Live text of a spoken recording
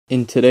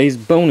In today's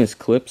bonus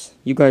clips,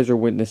 you guys are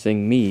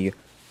witnessing me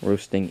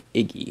roasting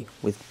Iggy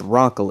with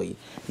broccoli.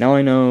 Now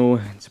I know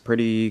it's a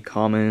pretty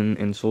common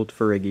insult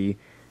for Iggy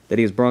that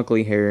he has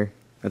broccoli hair,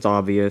 that's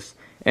obvious,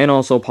 and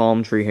also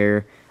palm tree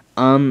hair.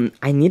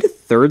 I need a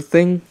third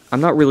thing.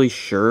 I'm not really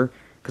sure,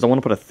 because I want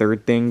to put a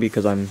third thing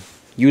because I'm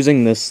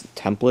using this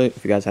template.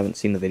 If you guys haven't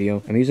seen the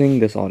video, I'm using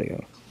this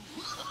audio.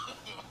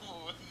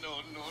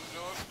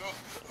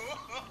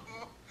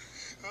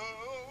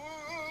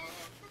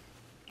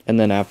 And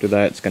then after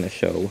that, it's going to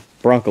show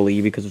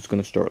broccoli because it's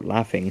going to start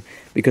laughing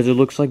because it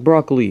looks like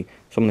broccoli.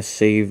 So I'm going to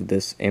save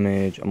this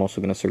image. I'm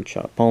also going to search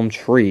up palm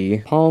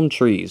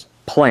trees,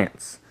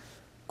 plants.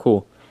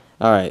 Cool.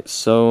 Alright,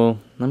 so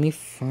let me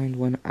find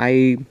one.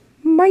 I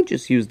might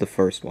just use the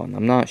first one.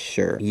 I'm not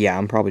sure. Yeah,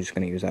 I'm probably just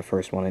going to use that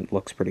first one. It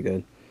looks pretty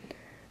good.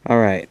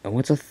 Alright,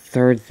 what's a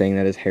third thing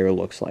that his hair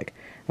looks like?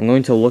 I'm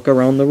going to look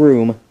around the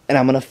room and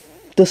I'm going to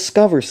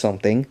discover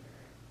something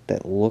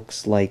that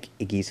looks like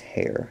Iggy's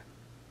hair.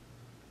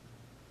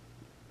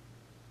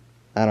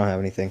 I don't have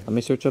anything. Let me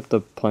search up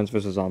the Plants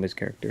vs. Zombies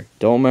character.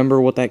 Don't remember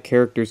what that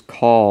character's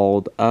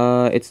called.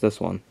 It's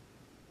this one.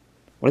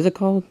 What is it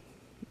called?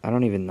 I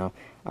don't even know.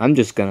 I'm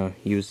just gonna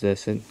use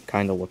this. It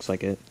kind of looks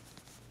like it.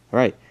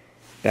 Alright,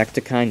 back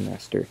to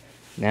KindMaster.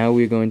 Now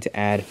we're going to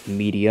add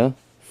media,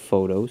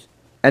 photos,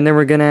 and then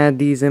we're gonna add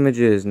these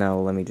images. Now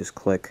let me just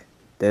click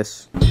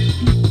this.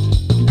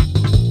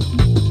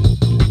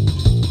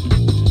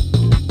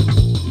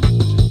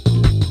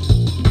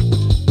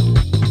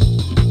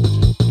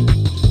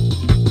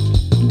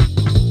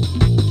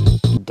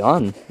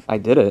 Done. I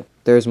did it.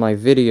 There's my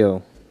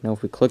video. Now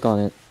if we click on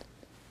it,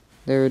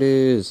 there it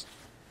is.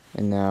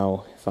 And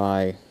now if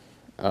I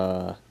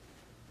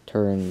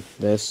turn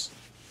this,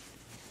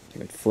 I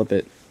can flip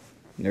it.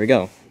 There we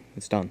go.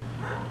 It's done.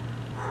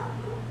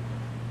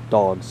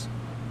 Dogs.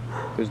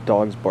 There's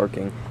dogs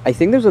barking. I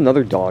think there's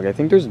another dog. I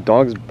think there's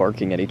dogs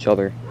barking at each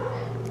other.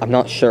 I'm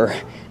not sure.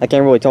 I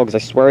can't really tell because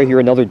I swear I hear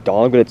another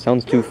dog, but it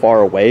sounds too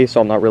far away,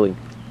 so I'm not really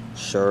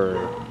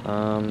sure.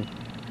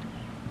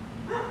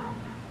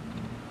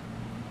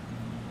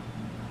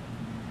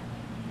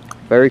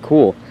 Very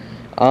cool.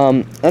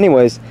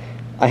 Anyways,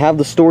 I have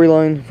the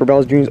storyline for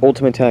Bowser Jr.'s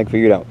Ultimate Tag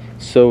figured out.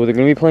 So they're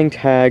going to be playing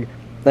tag,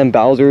 then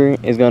Bowser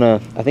is going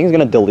to, I think he's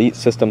going to delete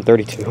System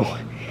 32.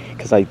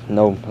 Because I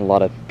know a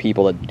lot of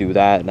people that do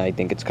that, and I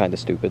think it's kind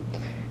of stupid.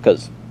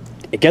 Because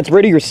it gets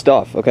rid of your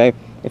stuff, okay?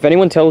 If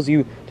anyone tells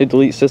you to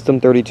delete System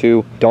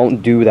 32,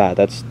 don't do that.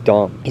 That's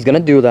dumb. He's going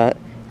to do that,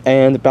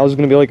 and Bowser's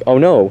going to be like, oh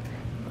no,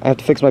 I have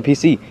to fix my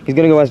PC. He's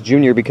going to go ask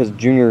Junior because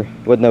Junior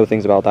would know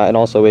things about that. And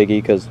also Iggy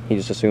because he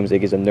just assumes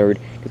Iggy's a nerd.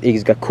 Because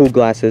Iggy's got cool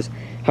glasses.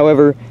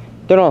 However,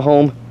 they're not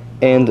home.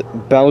 And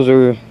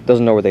Bowser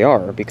doesn't know where they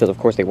are. Because, of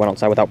course, they went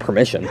outside without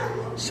permission.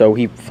 So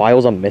he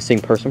files a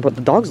missing person. But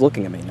the dog's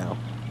looking at me now.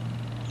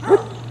 What?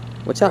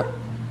 What's up?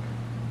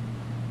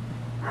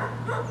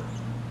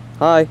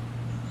 Hi.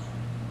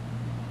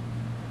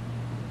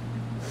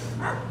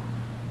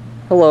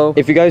 Hello.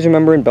 If you guys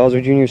remember in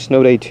Bowser Jr.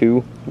 Snow Day 2,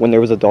 when there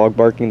was a dog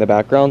barking in the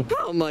background.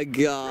 Oh my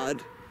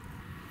god.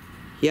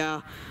 Yeah,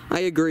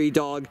 I agree,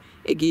 dog.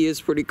 Iggy is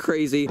pretty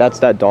crazy. That's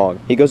that dog.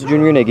 He goes to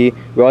Junior and Iggy,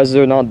 realizes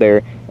they're not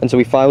there, and so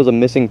he files a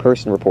missing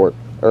person report.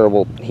 Or,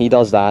 well, he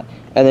does that.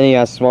 And then he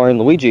asks Mario and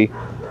Luigi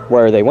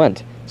where they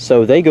went.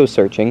 So they go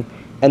searching,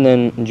 and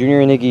then Junior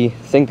and Iggy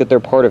think that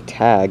they're part of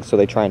Tag, so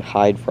they try and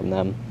hide from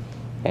them.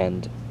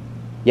 And,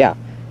 yeah.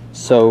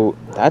 So,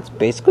 that's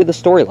basically the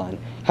storyline.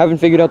 Haven't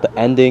figured out the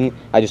ending.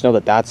 I just know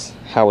that that's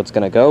how it's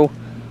gonna go.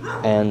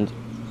 And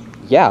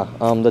yeah,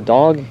 the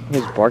dog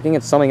is barking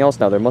at something else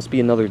now. There must be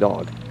another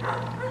dog.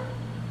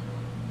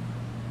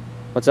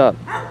 What's up?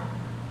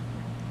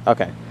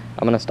 Okay,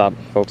 I'm gonna stop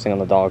focusing on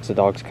the dogs. The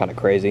dog's kind of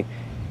crazy.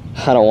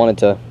 I don't want it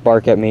to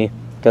bark at me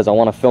because I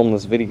want to film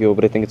this video,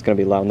 but I think it's gonna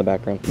be loud in the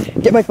background.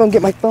 Get my phone,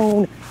 get my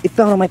phone! It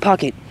fell out of my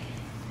pocket.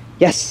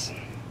 Yes,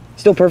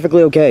 still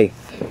perfectly okay.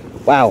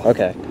 Wow,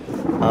 okay.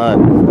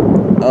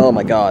 Oh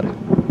my god.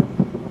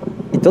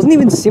 It doesn't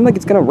even seem like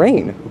it's gonna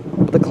rain,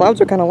 but the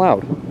clouds are kind of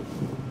loud.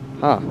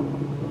 Huh.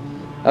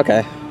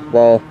 Okay,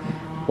 well,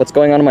 what's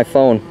going on my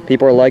phone?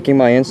 People are liking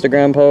my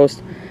Instagram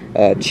post.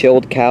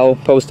 Chilled Cow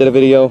posted a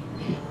video.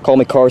 Call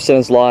Me Carson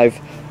is live.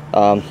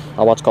 I'll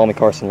watch Call Me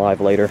Carson live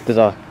later. There's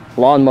a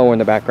lawnmower in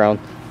the background.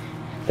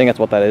 I think that's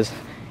what that is.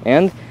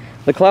 And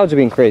the clouds are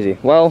being crazy.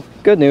 Well,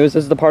 good news.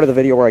 This is the part of the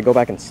video where I go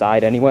back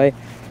inside anyway.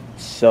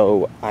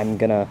 So I'm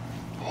gonna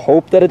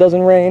hope that it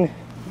doesn't rain,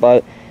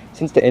 but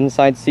since the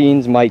inside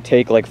scenes might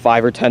take like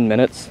 5 or 10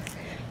 minutes,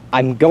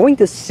 I'm going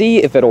to see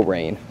if it'll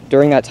rain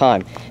during that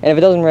time. And if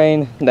it doesn't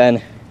rain,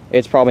 then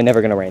it's probably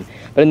never going to rain.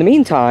 But in the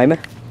meantime,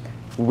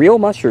 real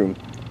mushroom.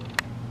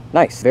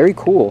 Nice, very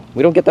cool.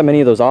 We don't get that many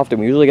of those often.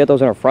 We usually get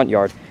those in our front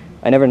yard.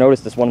 I never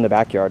noticed this one in the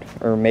backyard.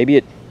 Or maybe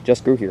it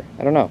just grew here.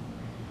 I don't know.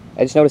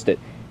 I just noticed it.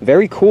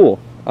 Very cool.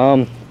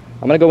 I'm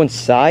going to go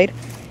inside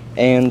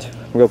and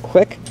real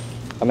quick,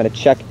 I'm going to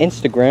check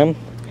Instagram.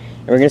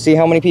 And we're going to see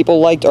how many people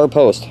liked our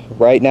post.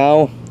 Right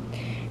now,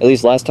 at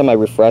least last time I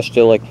refreshed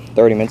it like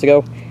 30 minutes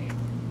ago,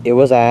 it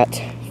was at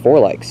 4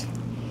 likes.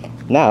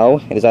 Now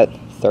it is at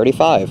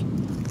 35.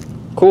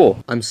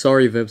 Cool. I'm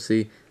sorry,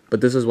 Vipsy,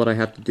 but this is what I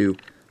have to do.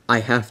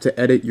 I have to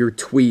edit your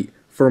tweet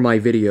for my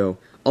video.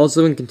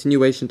 Also, in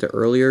continuation to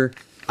earlier,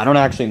 I don't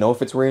actually know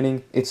if it's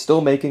raining. It's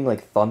still making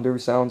like thunder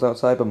sounds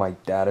outside, but my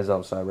dad is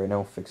outside right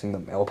now fixing the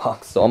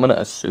mailbox. So I'm gonna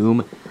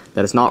assume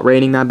that it's not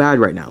raining that bad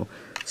right now.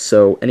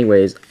 So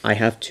anyways, I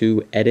have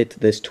to edit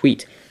this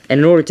tweet. And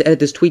in order to edit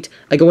this tweet,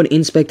 I go in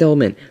Inspect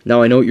Element.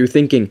 Now I know what you're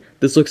thinking.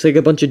 This looks like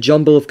a bunch of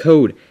jumble of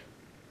code.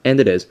 And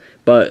it is.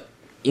 But,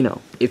 you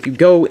know, if you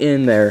go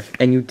in there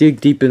and you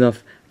dig deep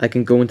enough, I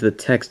can go into the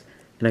text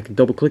and I can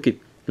double click it.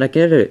 And I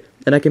can edit it.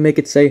 And I can make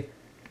it say...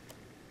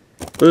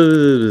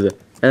 And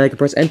I can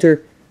press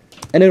enter.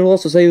 And it'll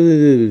also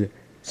say...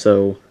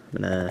 So,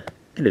 I'm gonna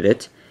edit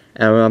it.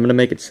 And I'm gonna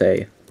make it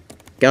say...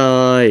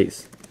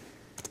 Guys.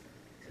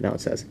 Now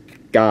it says...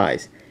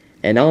 Guys.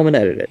 And now I'm gonna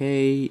edit it.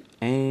 Okay,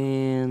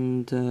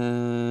 and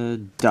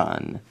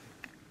done.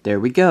 There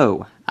we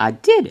go. I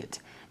did it.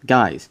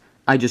 Guys,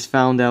 I just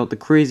found out the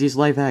craziest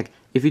life hack.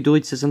 If you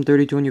delete System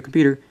 32 on your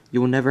computer,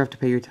 you will never have to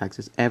pay your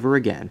taxes ever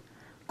again.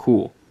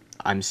 Cool.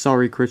 I'm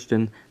sorry,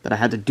 Christian, that I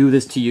had to do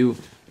this to you.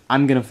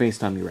 I'm gonna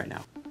FaceTime you right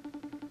now.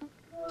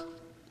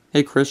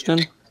 Hey,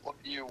 Christian? What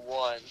do you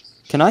want?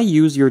 Can I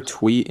use your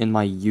tweet in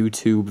my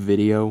YouTube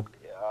video?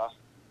 Yeah.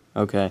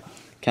 Okay.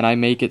 Can I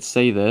make it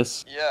say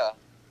this? Yeah.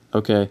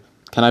 Okay.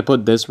 Can I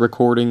put this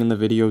recording in the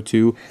video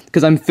too?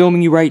 Because I'm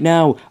filming you right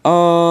now.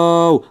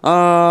 Oh!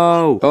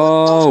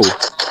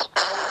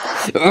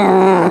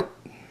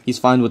 He's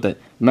fine with it.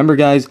 Remember,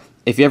 guys,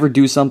 if you ever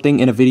do something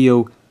in a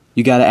video,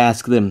 you gotta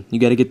ask them. You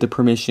gotta get the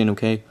permission,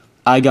 okay?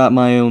 I got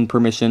my own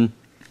permission.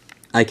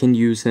 I can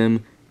use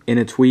him in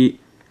a tweet.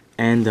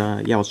 And,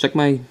 yeah, I'll check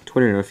my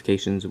Twitter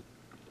notifications.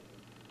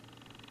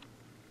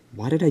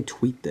 Why did I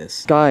tweet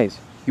this? Guys,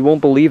 you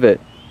won't believe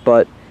it,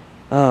 but...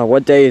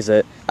 what day is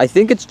it? I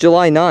think it's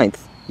July 9th.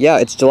 Yeah,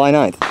 it's July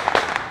 9th.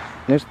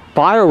 There's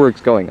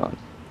fireworks going on.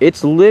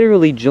 It's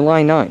literally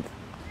July 9th.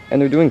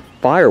 And they're doing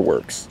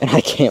fireworks. And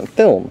I can't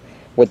film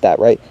with that,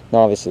 right? Now,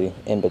 obviously,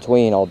 in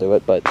between, I'll do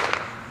it, but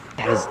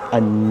that is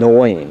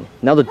annoying.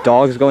 Now the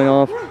dog's going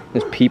off.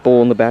 There's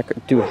people in the back.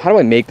 Dude, how do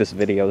I make this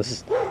video?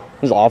 This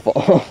is awful.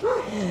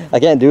 I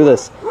can't do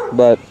this,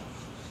 but...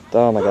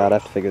 Oh my god, I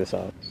have to figure this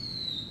out.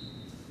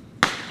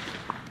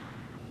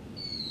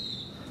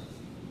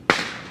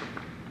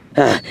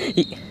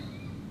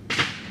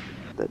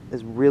 That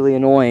is really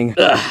annoying.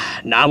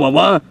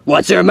 911,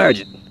 what's your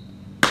emergency?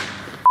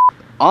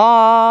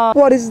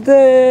 What is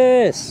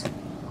this?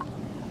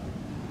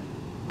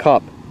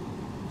 Cup.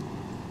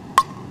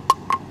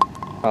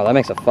 Oh, that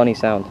makes a funny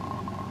sound.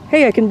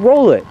 Hey, I can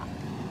roll it.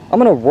 I'm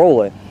gonna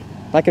roll it.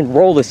 I can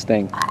roll this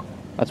thing.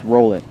 Let's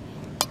roll it.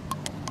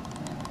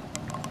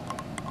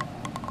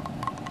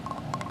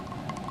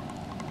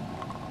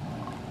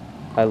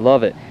 I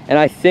love it. And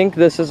I think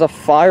this is a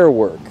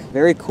firework.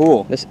 Very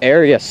cool. This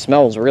area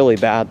smells really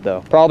bad,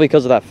 though. Probably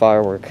because of that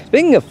firework.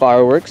 Speaking of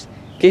fireworks,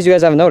 in case you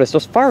guys haven't noticed,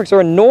 those fireworks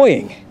are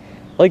annoying.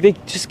 Like, they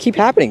just keep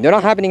happening. They're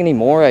not happening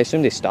anymore. I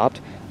assume they stopped.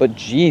 But,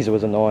 geez, it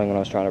was annoying when I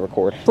was trying to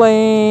record. Plane!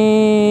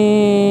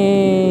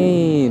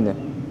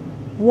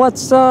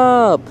 What's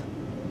up?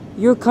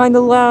 You're kind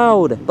of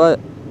loud. But,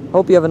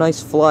 hope you have a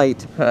nice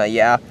flight.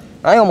 Yeah.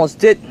 I almost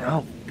did.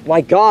 Oh,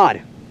 my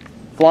God.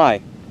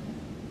 Fly.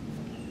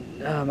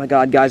 Oh my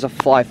god, guys, a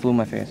fly flew in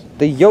my face.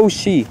 The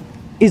Yoshi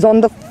is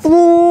on the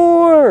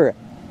floor!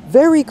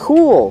 Very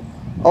cool.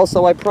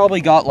 Also, I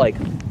probably got like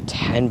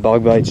 10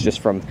 bug bites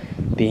just from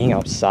being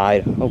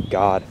outside. Oh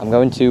god. I'm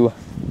going to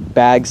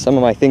bag some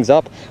of my things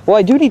up. Well,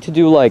 I do need to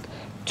do like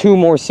 2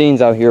 more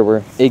scenes out here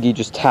where Iggy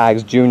just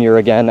tags Junior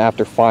again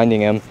after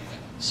finding him.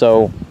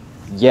 So,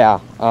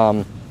 yeah.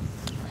 I'm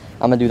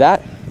gonna do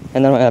that.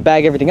 And then I'm gonna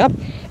bag everything up.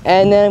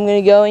 And then I'm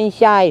gonna go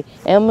inside.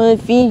 And I'm gonna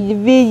finish the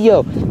video.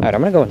 Alright, I'm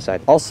gonna go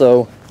inside.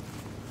 Also,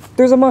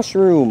 there's a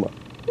mushroom.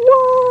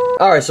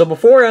 Alright, so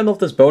before I end off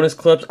this bonus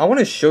clips, I want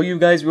to show you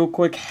guys real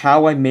quick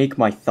how I make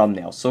my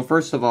thumbnails. So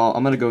first of all,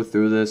 I'm gonna go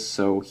through this.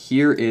 So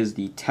here is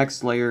the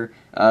text layer.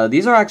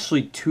 These are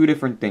actually 2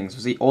 different things.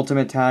 So the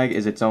ultimate tag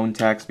is its own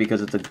text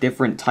because it's a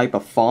different type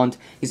of font.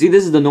 You see,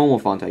 this is the normal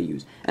font I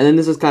use. And then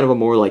this is kind of a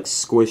more like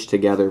squished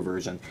together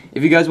version.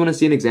 If you guys want to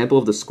see an example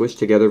of the squished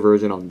together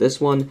version on this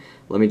one,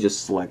 let me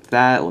just select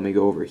that. Let me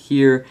go over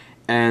here.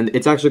 And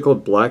it's actually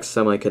called black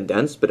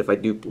semi-condensed, but if I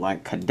do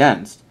black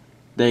condensed,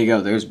 there you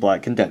go, there's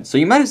black condensed. So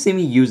you might have seen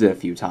me use it a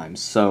few times.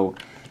 So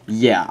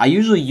yeah, I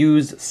usually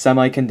use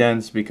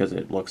semi-condensed because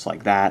it looks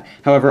like that.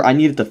 However, I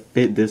needed to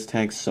fit this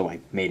text, so I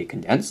made it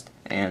condensed.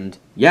 And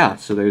yeah,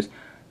 so there's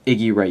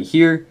Iggy right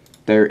here,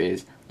 there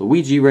is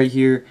Luigi right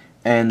here,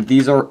 and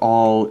these are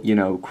all, you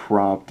know,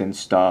 cropped and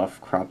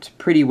stuff, cropped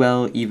pretty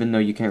well, even though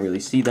you can't really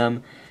see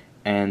them.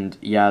 And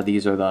yeah,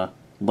 these are the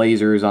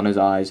lasers on his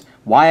eyes.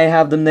 Why I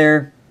have them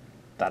there,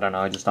 I don't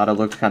know, I just thought it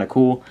looked kind of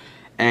cool.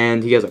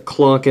 And he has a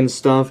clock and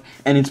stuff,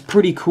 and it's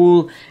pretty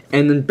cool.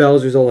 And then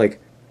Bowser's all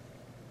like,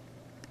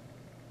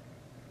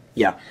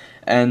 yeah.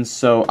 And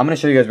so I'm going to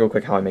show you guys real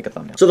quick how I make a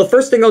thumbnail. So the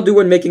first thing I'll do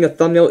when making a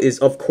thumbnail is,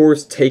 of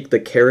course, take the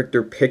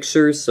character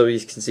pictures. So you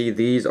can see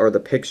these are the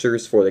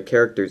pictures for the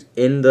characters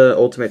in the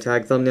Ultimate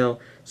Tag thumbnail.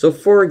 So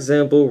for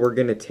example, we're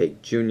going to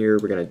take Junior,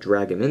 we're going to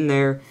drag him in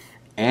there,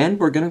 and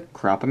we're going to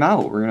crop him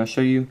out. We're going to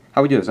show you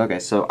how we do this. Okay,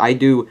 so I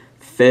do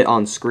fit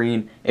on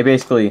screen. It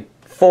basically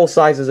full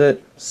sizes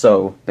it.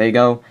 So there you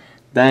go.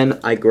 Then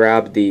I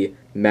grab the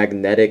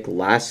magnetic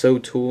lasso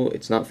tool.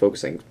 It's not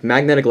focusing.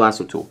 Magnetic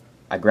lasso tool.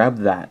 I grab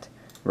that,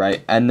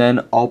 right? And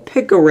then I'll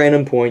pick a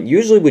random point.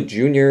 Usually with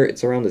Junior,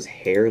 it's around his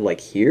hair, like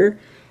here.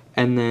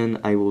 And then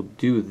I will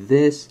do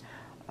this.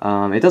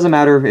 It doesn't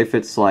matter if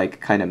it's like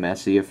kind of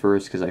messy at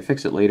first because I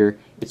fix it later.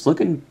 It's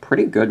looking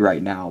pretty good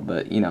right now,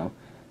 but you know,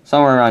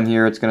 somewhere around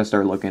here it's going to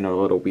start looking a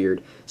little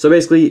weird. So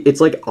basically,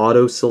 it's like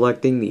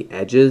auto-selecting the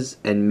edges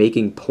and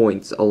making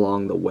points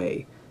along the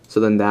way. So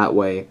then that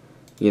way,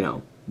 you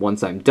know,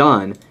 once I'm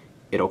done,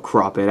 it'll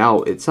crop it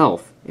out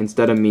itself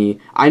instead of me.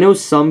 I know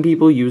some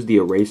people use the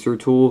eraser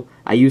tool.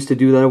 I used to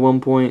do that at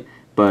one point,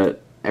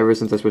 but ever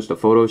since I switched to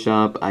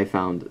Photoshop, I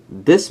found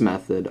this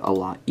method a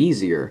lot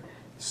easier.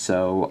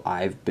 So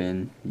I've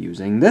been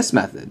using this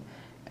method.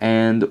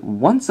 And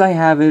once I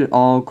have it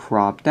all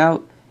cropped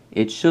out,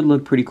 it should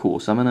look pretty cool.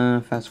 So I'm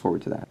gonna fast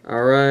forward to that.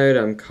 Alright,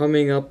 I'm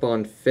coming up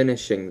on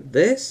finishing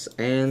this,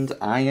 and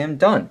I am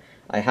done.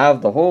 I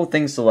have the whole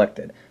thing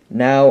selected.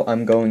 Now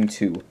I'm going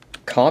to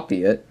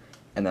copy it,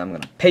 and then I'm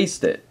going to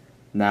paste it.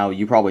 Now,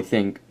 you probably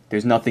think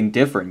there's nothing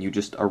different, you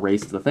just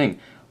erased the thing.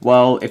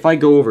 Well, if I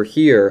go over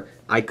here,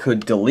 I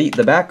could delete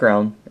the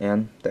background,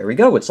 and there we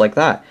go, it's like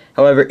that.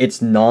 However,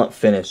 it's not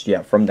finished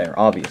yet from there,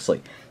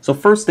 obviously. So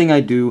first thing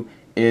I do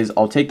is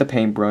I'll take the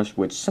paintbrush,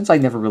 which since I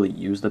never really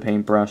use the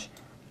paintbrush,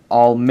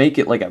 I'll make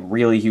it like a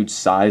really huge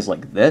size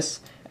like this,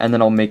 and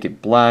then I'll make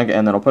it black,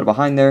 and then I'll put it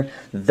behind there.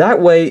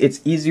 That way,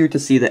 it's easier to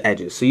see the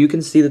edges. So you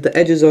can see that the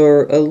edges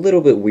are a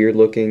little bit weird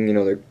looking, you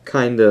know, they're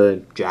kind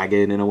of jagged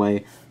in a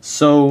way.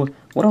 So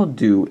what I'll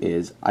do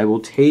is I will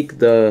take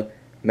the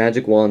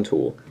magic wand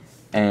tool,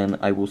 and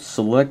I will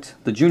select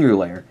the Junior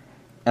layer,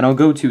 and I'll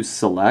go to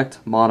Select,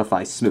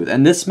 Modify, Smooth.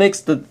 And this makes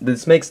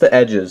the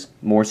edges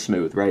more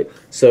smooth, right?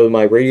 So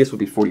my radius would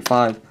be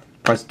 45,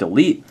 press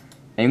Delete,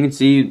 and you can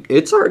see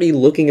it's already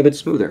looking a bit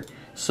smoother.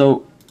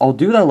 So I'll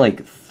do that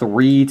like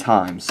 3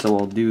 times. So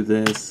I'll do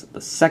this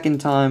the second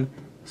time,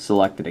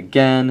 select it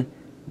again,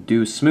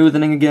 do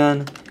smoothing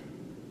again,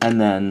 and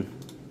then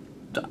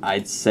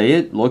I'd say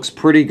it looks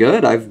pretty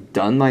good. I've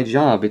done my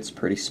job. It's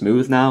pretty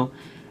smooth now,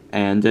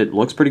 and it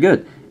looks pretty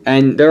good.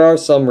 And there are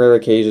some rare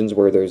occasions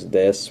where there's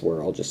this,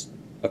 where I'll just,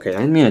 okay, I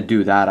didn't mean to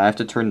do that. I have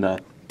to turn the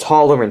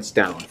tolerance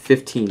down,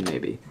 15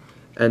 maybe.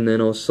 And then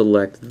I'll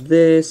select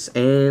this,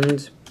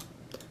 and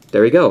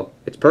there we go.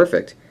 It's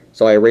perfect.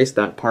 So I erased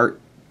that part.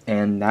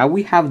 And now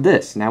we have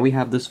this. Now we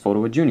have this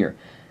photo of Junior.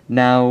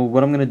 Now,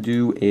 what I'm going to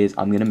do is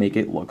I'm going to make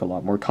it look a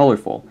lot more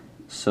colorful.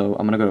 So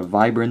I'm going to go to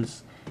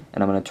Vibrance,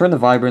 and I'm going to turn the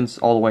Vibrance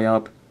all the way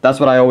up. That's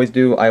what I always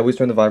do. I always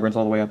turn the Vibrance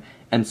all the way up.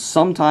 And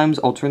sometimes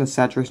I'll turn the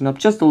saturation up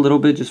just a little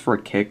bit, just for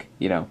a kick,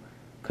 you know.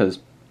 Because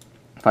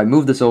if I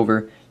move this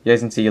over, you guys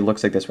can see it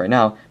looks like this right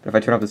now. But if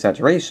I turn up the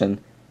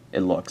saturation,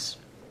 it looks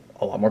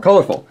a lot more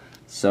colorful.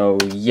 So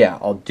yeah,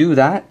 I'll do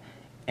that,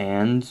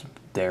 and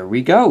there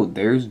we go.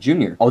 There's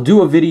Junior. I'll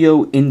do a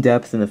video in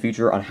depth in the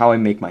future on how I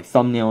make my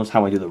thumbnails,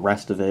 how I do the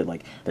rest of it,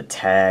 like the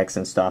text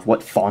and stuff,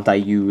 what font I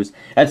use,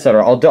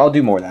 etc. I'll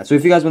do more of that. So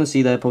if you guys want to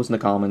see that, post in the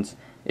comments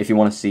if you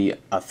want to see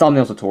a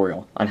thumbnail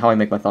tutorial on how I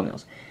make my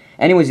thumbnails.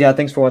 Anyways, yeah,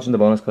 thanks for watching the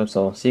bonus clip.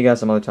 So see you guys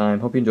some other time.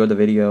 Hope you enjoyed the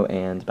video,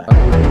 and bye.